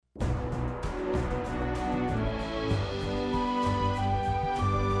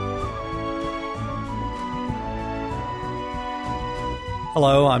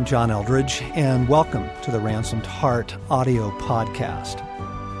Hello, I'm John Eldridge, and welcome to the Ransomed Heart audio podcast.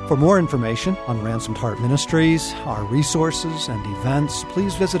 For more information on Ransomed Heart Ministries, our resources and events,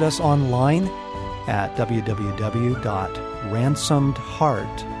 please visit us online at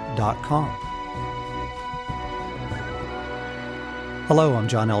www.ransomedheart.com. Hello, I'm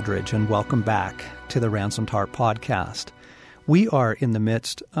John Eldridge, and welcome back to the Ransomed Heart podcast. We are in the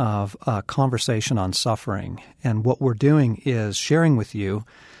midst of a conversation on suffering, and what we're doing is sharing with you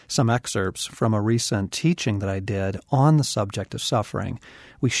some excerpts from a recent teaching that I did on the subject of suffering.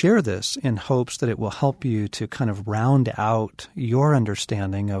 We share this in hopes that it will help you to kind of round out your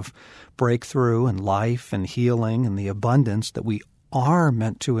understanding of breakthrough and life and healing and the abundance that we are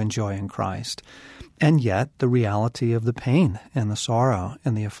meant to enjoy in Christ, and yet the reality of the pain and the sorrow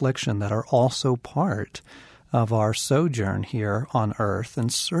and the affliction that are also part of our sojourn here on earth,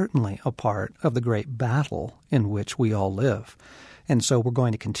 and certainly a part of the great battle in which we all live. And so we're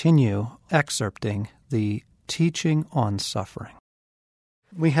going to continue excerpting the teaching on suffering.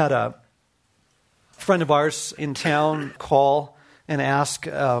 We had a friend of ours in town call and ask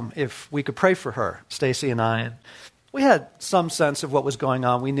if we could pray for her, Stacy and I. And we had some sense of what was going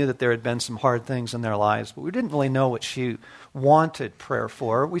on. We knew that there had been some hard things in their lives, but we didn't really know what she wanted prayer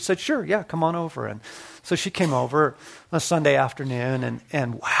for. We said, sure, yeah, come on over. And so she came over on a Sunday afternoon,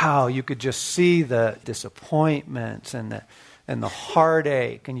 and wow, you could just see the disappointment and the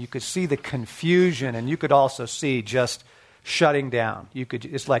heartache, and you could see the confusion, and you could also see just shutting down.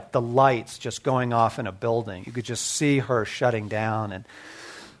 It's like the lights just going off in a building. You could just see her shutting down,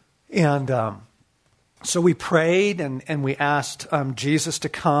 and so we prayed and we asked Jesus to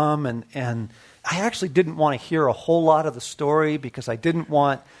come, and I actually didn't want to hear a whole lot of the story because I didn't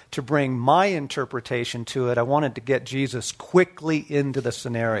want to bring my interpretation to it. I wanted to get Jesus quickly into the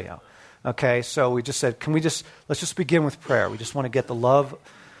scenario. Okay, so we just said, let's just begin with prayer. We just want to get the love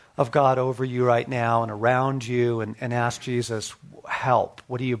of God over you right now and around you and ask Jesus, help.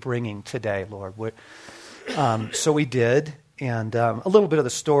 What are you bringing today, Lord? So we did. And a little bit of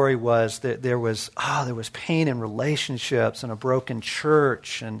the story was that there was pain in relationships and a broken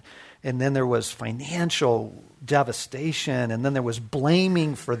church, and then there was financial devastation, and then there was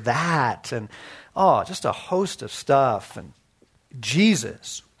blaming for that, and just a host of stuff. And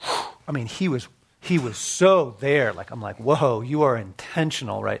Jesus, I mean, he was so there. Like, I'm like, whoa, you are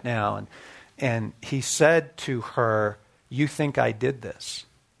intentional right now. And he said to her, "You think I did this?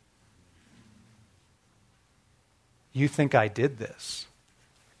 You think I did this?"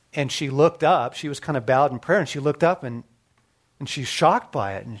 And she looked up. She was kind of bowed in prayer, and she looked up, and she's shocked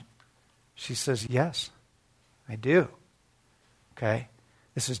by it. And she says, "Yes, I do." Okay?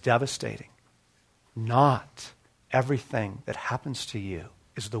 This is devastating. Not everything that happens to you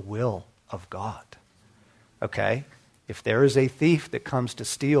is the will of God. Okay? If there is a thief that comes to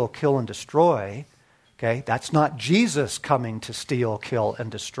steal, kill, and destroy, okay, that's not Jesus coming to steal, kill,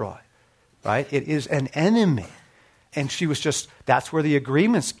 and destroy. Right? It is an enemy. And she was that's where the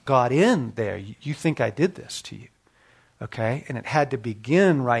agreements got in there. You think I did this to you. Okay? And it had to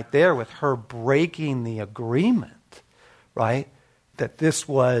begin right there with her breaking the agreement, right? That this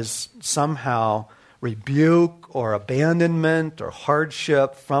was somehow rebuke or abandonment or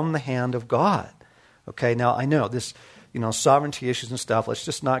hardship from the hand of God. Okay? Now, I know this, sovereignty issues and stuff, let's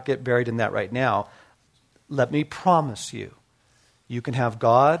just not get buried in that right now. Let me promise you, you can have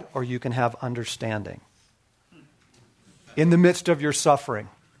God or you can have understanding. In the midst of your suffering.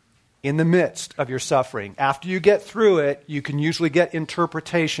 In the midst of your suffering. After you get through it, you can usually get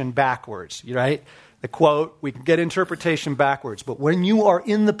interpretation backwards, right? The quote, we can get interpretation backwards. But when you are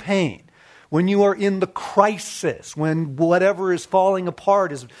in the pain, when you are in the crisis, when whatever is falling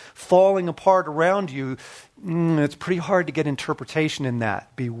apart around you, it's pretty hard to get interpretation in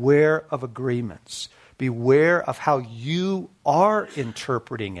that. Beware of agreements. Beware of how you are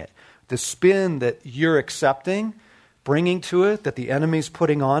interpreting it. The spin that you're accepting, bringing to it, that the enemy's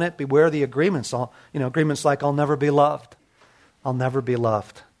putting on it. Beware the agreements. Agreements like, I'll never be loved. I'll never be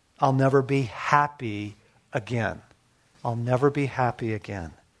loved. I'll never be happy again. I'll never be happy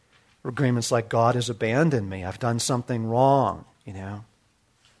again. Agreements like, God has abandoned me. I've done something wrong, The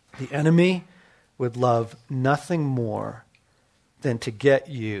enemy would love nothing more than to get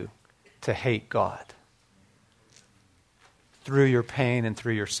you to hate God through your pain and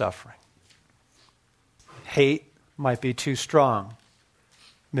through your suffering. Hate might be too strong.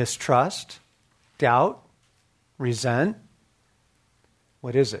 Mistrust, doubt, resent.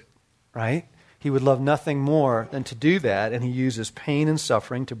 What is it, right? He would love nothing more than to do that, and he uses pain and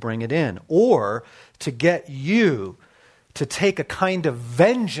suffering to bring it in, or to get you to take a kind of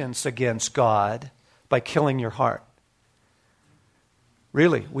vengeance against God by killing your heart.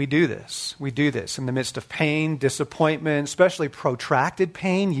 Really, we do this. We do this in the midst of pain, disappointment, especially protracted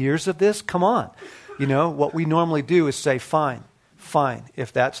pain, years of this. Come on. What we normally do is say, fine.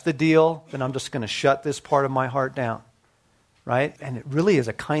 If that's the deal, then I'm just going to shut this part of my heart down. Right? And it really is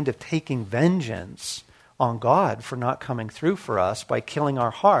a kind of taking vengeance on God for not coming through for us by killing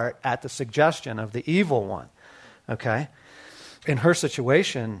our heart at the suggestion of the evil one. Okay? In her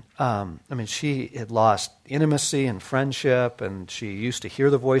situation, she had lost intimacy and friendship, and she used to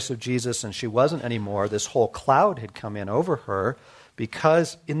hear the voice of Jesus, and she wasn't anymore. This whole cloud had come in over her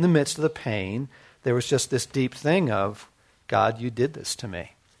because in the midst of the pain, there was just this deep thing of, God, you did this to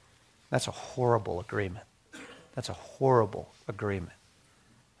me. That's a horrible agreement. That's a horrible agreement.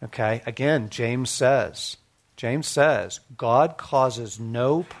 Okay? Again, James says, God causes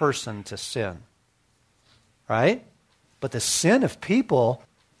no person to sin. Right? But the sin of people,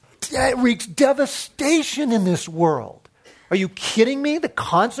 it wreaks devastation in this world. Are you kidding me? The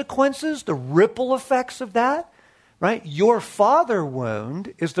consequences, the ripple effects of that, right? Your father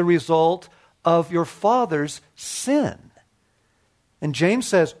wound is the result of your father's sin. And James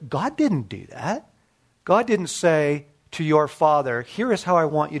says, God didn't do that. God didn't say to your father, here is how I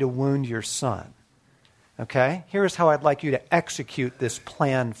want you to wound your son. Okay? Here is how I'd like you to execute this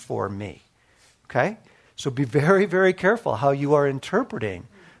plan for me. Okay? So be very, very careful how you are interpreting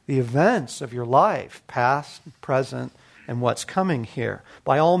the events of your life, past, present, and what's coming here.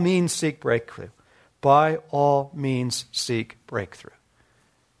 By all means, seek breakthrough. By all means, seek breakthrough.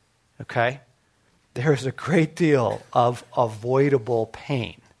 Okay? There is a great deal of avoidable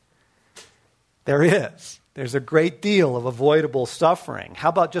pain. There is. There's a great deal of avoidable suffering. How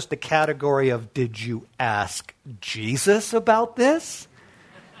about just the category of, did you ask Jesus about this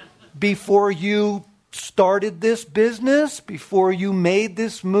before you started this business, before you made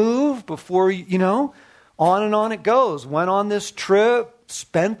this move, before on and on it goes. Went on this trip,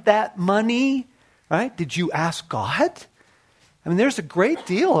 spent that money, right? Did you ask God? There's a great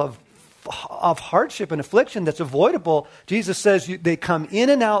deal of hardship and affliction that's avoidable. Jesus says they come in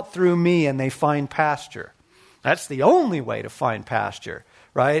and out through me and they find pasture. That's the only way to find pasture,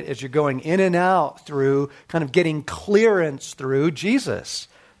 right? As you're going in and out through, kind of getting clearance through Jesus,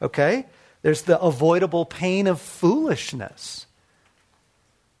 okay? There's the avoidable pain of foolishness.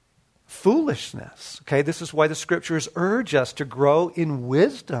 Foolishness. Okay, this is why the scriptures urge us to grow in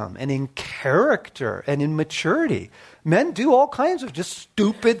wisdom and in character and in maturity. Men do all kinds of just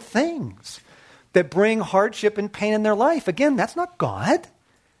stupid things that bring hardship and pain in their life. Again, that's not God.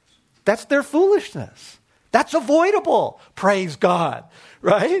 That's their foolishness. That's avoidable. Praise God.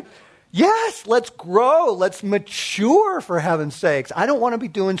 Right? Yes, let's grow. Let's mature, for heaven's sakes. I don't want to be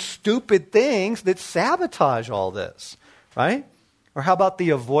doing stupid things that sabotage all this, right? Or how about the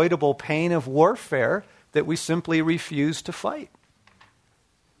avoidable pain of warfare that we simply refuse to fight?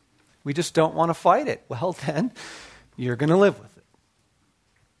 We just don't want to fight it. Well, then, you're going to live with it.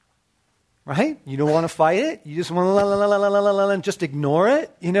 Right? You don't want to fight it? You just want to and just ignore it,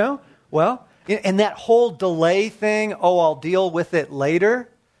 Well, and that whole delay thing, I'll deal with it later.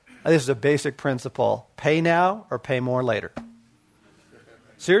 This is a basic principle. Pay now or pay more later.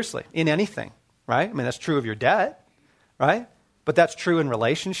 Seriously, in anything, right? That's true of your debt, right? But that's true in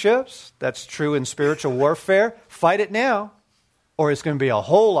relationships. That's true in spiritual warfare. Fight it now, or it's going to be a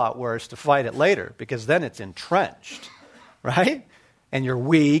whole lot worse to fight it later, because then it's entrenched, right? And you're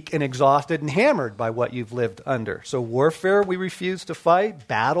weak and exhausted and hammered by what you've lived under. So warfare we refuse to fight,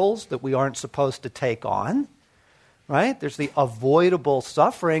 battles that we aren't supposed to take on. Right? There's the avoidable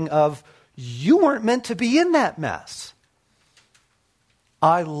suffering of, you weren't meant to be in that mess.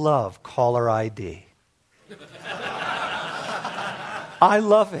 I love caller ID. I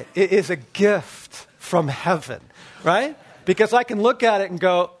love it. It is a gift from heaven, right? Because I can look at it and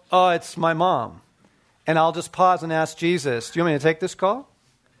go, oh, it's my mom. And I'll just pause and ask Jesus, do you want me to take this call?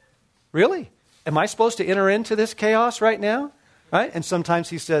 Really? Am I supposed to enter into this chaos right now? Right? And sometimes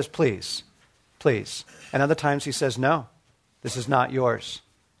he says, please. And other times he says, no, this is not yours.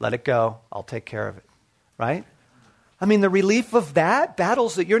 Let it go. I'll take care of it. Right? The relief of that,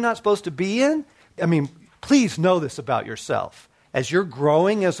 battles that you're not supposed to be in. Please know this about yourself. As you're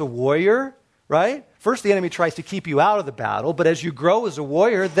growing as a warrior, right? First, the enemy tries to keep you out of the battle, but as you grow as a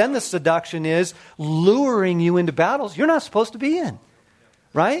warrior, then the seduction is luring you into battles you're not supposed to be in.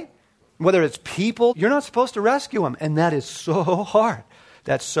 Right? Whether it's people, you're not supposed to rescue them. And that is so hard.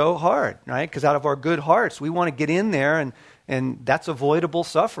 That's so hard, right? Because out of our good hearts, we want to get in there, and that's avoidable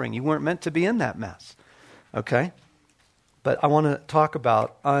suffering. You weren't meant to be in that mess, okay? But I want to talk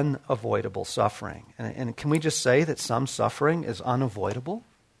about unavoidable suffering. And can we just say that some suffering is unavoidable?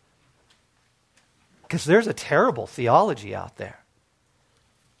 Because there's a terrible theology out there.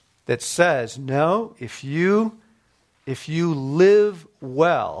 that says, no, if you live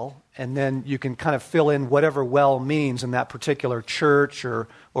well, and then you can kind of fill in whatever well means in that particular church or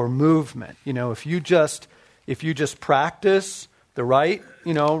movement. If you just practice the right,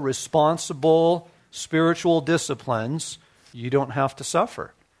 responsible spiritual disciplines, you don't have to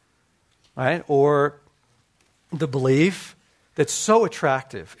suffer. Right? Or the belief that's so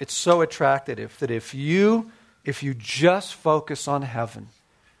attractive. It's so attractive that if you just focus on heaven,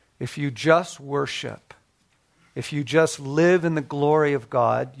 if you just worship, if you just live in the glory of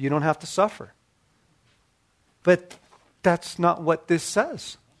God, you don't have to suffer. But that's not what this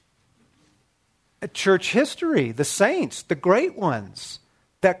says. Church history, the saints, the great ones,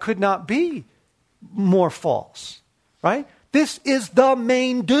 that could not be more false, right? This is the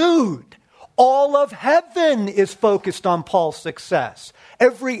main dude. All of heaven is focused on Paul's success.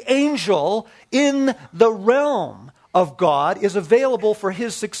 Every angel in the realm of God is available for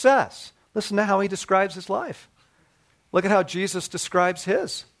his success. Listen to how he describes his life. Look at how Jesus describes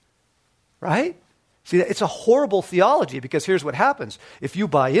his, right? See, it's a horrible theology, because here's what happens. If you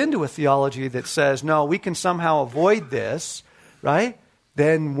buy into a theology that says, no, we can somehow avoid this, right?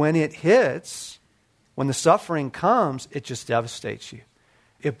 Then when it hits, when the suffering comes, it just devastates you.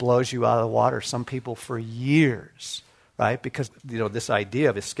 It blows you out of the water. Some people for years, right? Because, this idea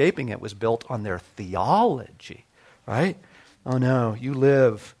of escaping it was built on their theology, right? Oh no, you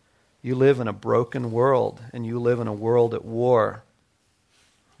live in a broken world, and you live in a world at war.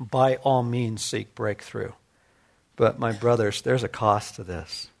 By all means, seek breakthrough. But my brothers, there's a cost to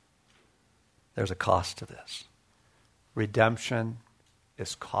this. There's a cost to this. Redemption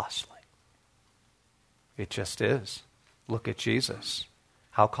is costly. It just is. Look at Jesus.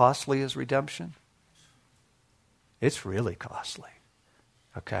 How costly is redemption? It's really costly.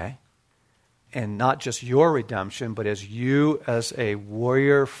 Okay? And not just your redemption, but as you, as a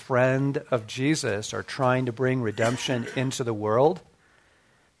warrior friend of Jesus, are trying to bring redemption into the world,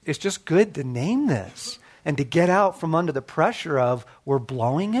 it's just good to name this and to get out from under the pressure of we're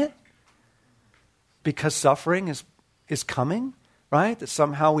blowing it because suffering is coming, right? That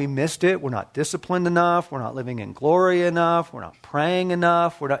somehow we missed it. We're not disciplined enough. We're not living in glory enough. We're not praying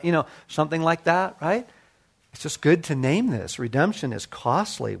enough. We're not, something like that, right? It's just good to name this. Redemption is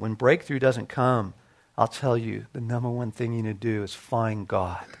costly. When breakthrough doesn't come, I'll tell you, the number one thing you need to do is find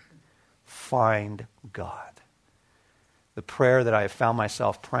God. Find God. The prayer that I have found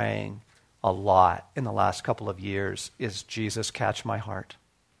myself praying a lot in the last couple of years is, Jesus, catch my heart.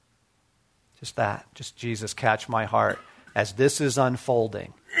 Just that. Just, Jesus, catch my heart. As this is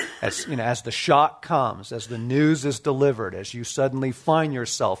unfolding, as the shock comes, as the news is delivered, as you suddenly find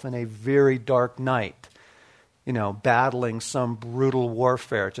yourself in a very dark night, battling some brutal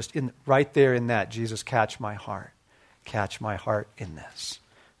warfare, just right there in that, Jesus, catch my heart. Catch my heart in this.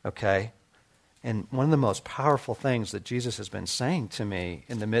 Okay? And one of the most powerful things that Jesus has been saying to me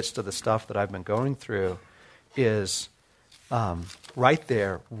in the midst of the stuff that I've been going through is right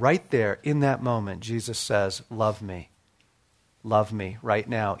there in that moment, Jesus says, love me. Love me right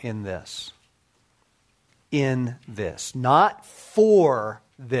now in this. In this. Not for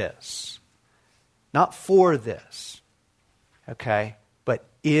this. Not for this. Okay? But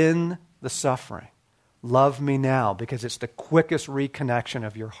in the suffering. Love me now, because it's the quickest reconnection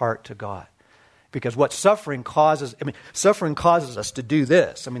of your heart to God. Because what suffering causes us to do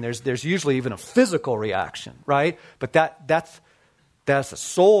this. There's usually even a physical reaction, right? But that's a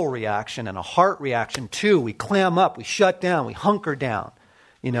soul reaction and a heart reaction too. We clam up, we shut down, we hunker down,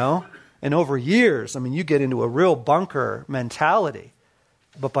 And over years, you get into a real bunker mentality.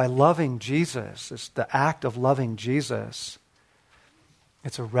 But by loving Jesus, it's the act of loving Jesus,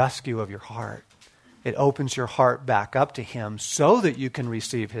 it's a rescue of your heart. It opens your heart back up to Him so that you can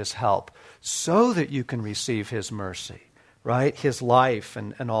receive His help, so that you can receive His mercy, right? His life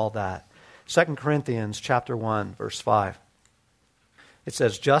and all that. 2 Corinthians chapter 1, verse 5. It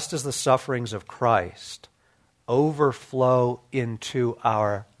says, just as the sufferings of Christ overflow into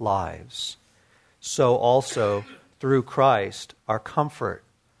our lives, so also through Christ our comfort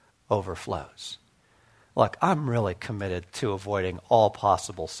overflows. Look, I'm really committed to avoiding all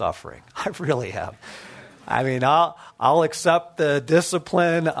possible suffering. I really am. I'll accept the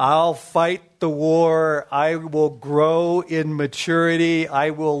discipline. I'll fight the war. I will grow in maturity. I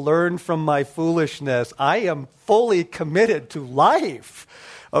will learn from my foolishness. I am fully committed to life,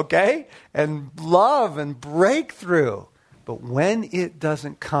 okay? And love and breakthrough. But when it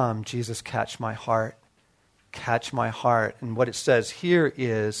doesn't come, Jesus, catch my heart. Catch my heart. And what it says here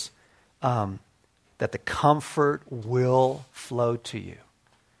is that the comfort will flow to you.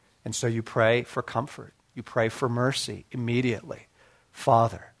 And so you pray for comfort. You pray for mercy immediately.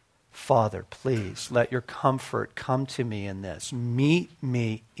 Father, Father, please let your comfort come to me in this. Meet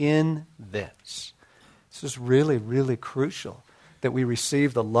me in this. This is really, really crucial that we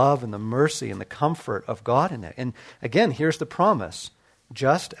receive the love and the mercy and the comfort of God in it. And again, here's the promise.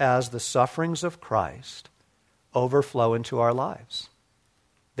 Just as the sufferings of Christ overflow into our lives,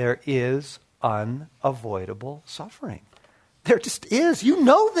 there is unavoidable suffering. There just is. You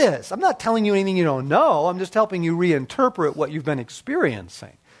know this. I'm not telling you anything you don't know. I'm just helping you reinterpret what you've been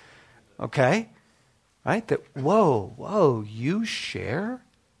experiencing. Okay? Right? That, whoa, you share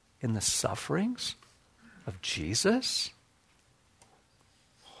in the sufferings of Jesus?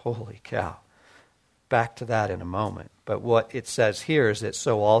 Holy cow. Back to that in a moment. But what it says here is that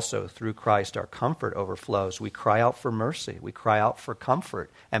so also through Christ our comfort overflows. We cry out for mercy. We cry out for comfort.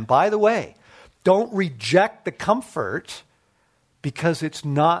 And by the way, don't reject the comfort because it's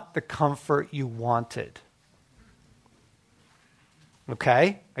not the comfort you wanted.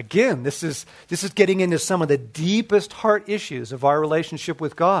 Okay? Again, this is getting into some of the deepest heart issues of our relationship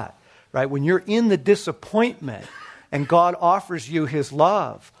with God. Right? When you're in the disappointment and God offers you his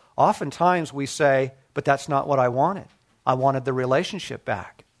love, oftentimes we say, but that's not what I wanted. I wanted the relationship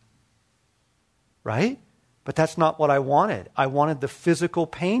back. Right? But that's not what I wanted. I wanted the physical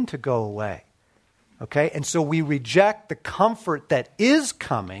pain to go away. Okay? And so we reject the comfort that is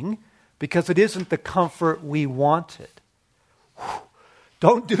coming because it isn't the comfort we wanted. Whew.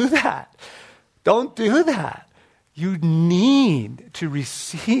 Don't do that. Don't do that. You need to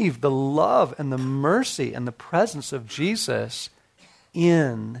receive the love and the mercy and the presence of Jesus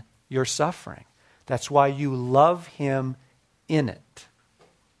in your suffering. That's why you love him in it.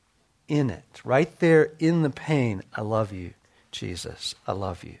 In it. Right there in the pain. I love you, Jesus. I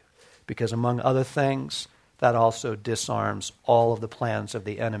love you. Because among other things, that also disarms all of the plans of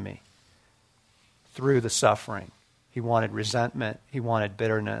the enemy through the suffering. He wanted resentment. He wanted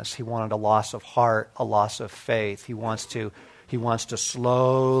bitterness. He wanted a loss of heart, a loss of faith. He wants to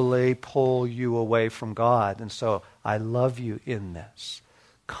slowly pull you away from God. And so, I love you in this.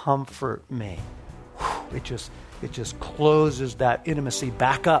 Comfort me. It just closes that intimacy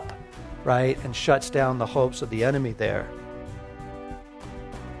back up, right? And shuts down the hopes of the enemy there.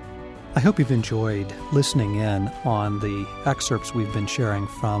 I hope you've enjoyed listening in on the excerpts we've been sharing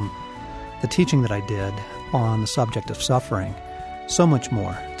from the teaching that I did on the subject of suffering. So much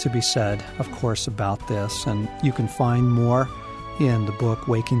more to be said, of course, about this, and you can find more in the book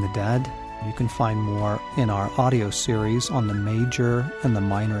Waking the Dead. You can find more in our audio series on the major and the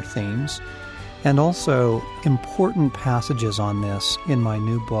minor themes, and also important passages on this in my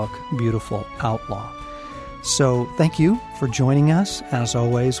new book, Beautiful Outlaw. So thank you for joining us. As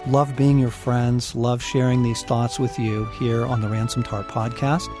always, love being your friends, love sharing these thoughts with you here on the Ransomed Heart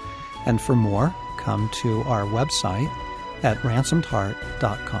Podcast. And for more, come to our website at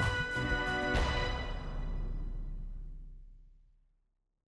ransomedheart.com.